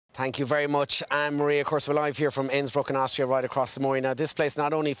Thank you very much, Anne-Marie. Of course, we're live here from Innsbruck in Austria, right across the Moy. Now, this place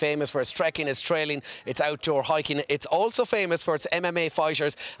not only famous for its trekking, its trailing, its outdoor hiking, it's also famous for its MMA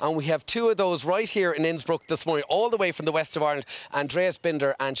fighters. And we have two of those right here in Innsbruck this morning, all the way from the west of Ireland, Andreas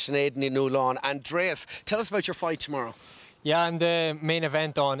Binder and Sinead Ní. Andreas, tell us about your fight tomorrow. Yeah, I'm the main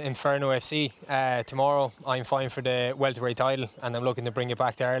event on Inferno FC. Tomorrow I'm fighting for the welterweight title and I'm looking to bring it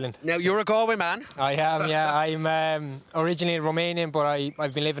back to Ireland. Now, you're a Galway man. I am, yeah. I'm originally Romanian, but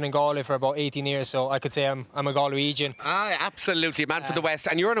I've been living in Galway for about 18 years, so I could say I'm a Galwegian. Ah, absolutely, man for the West.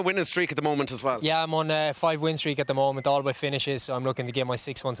 And you're on a winning streak at the moment as well. Yeah, I'm on a 5-win streak at the moment, all by finishes, so I'm looking to get my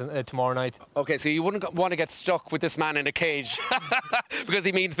 6th one tomorrow night. OK, so you wouldn't want to get stuck with this man in a cage because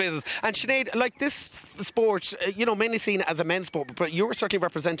he means business. And Sinead, like this sport, you know, mainly seen as a men's sport, but you're certainly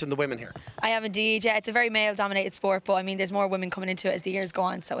representing the women here. I am indeed, yeah. It's a very male-dominated sport, but I mean, there's more women coming into it as the years go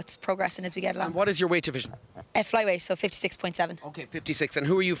on, so it's progressing as we get along. And what is your weight division? Flyweight, so 56.7. OK, 56. And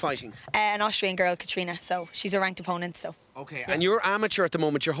who are you fighting? An Austrian girl, Katrina, so she's a ranked opponent, so. OK, yeah. And you're amateur at the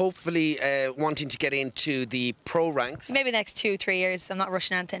moment. You're hopefully wanting to get into the pro ranks. Maybe the next 2-3 years. I'm not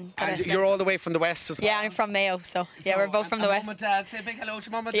rushing anything. And you're all the way from the West as well? Yeah, I'm from Mayo, so yeah, we're both from the West. Mum and Dad, say a big hello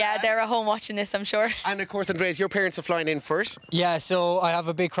to Mum and Dad. Yeah, they're at home watching this, I'm sure. And of course, Andreas, your parents are flying in first. Yeah, so I have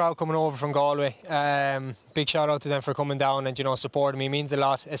a big crowd coming over from Galway. Big shout out to them for coming down and, you know, supporting me. It means a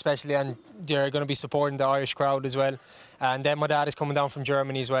lot, especially, and they're going to be supporting the Irish crowd as well. And then my dad is coming down from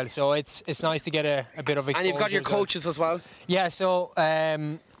Germany as well, so it's nice to get a bit of exposure. And you've got your coaches as well? Yeah, so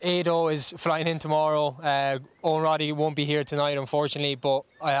Ado is flying in tomorrow. Owen Roddy won't be here tonight, unfortunately, but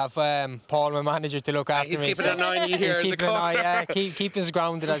I have Paul, my manager, to look after me. He's keeping an eye on you here in the corner. Yeah, keep us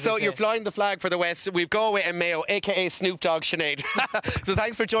grounded. So you're flying the flag for the West. We've Galway and Mayo, a.k.a. Snoop Dogg, Sinead. So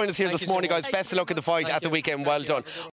thanks for joining us here this morning, guys. Best of luck in the fight at the weekend. Well done.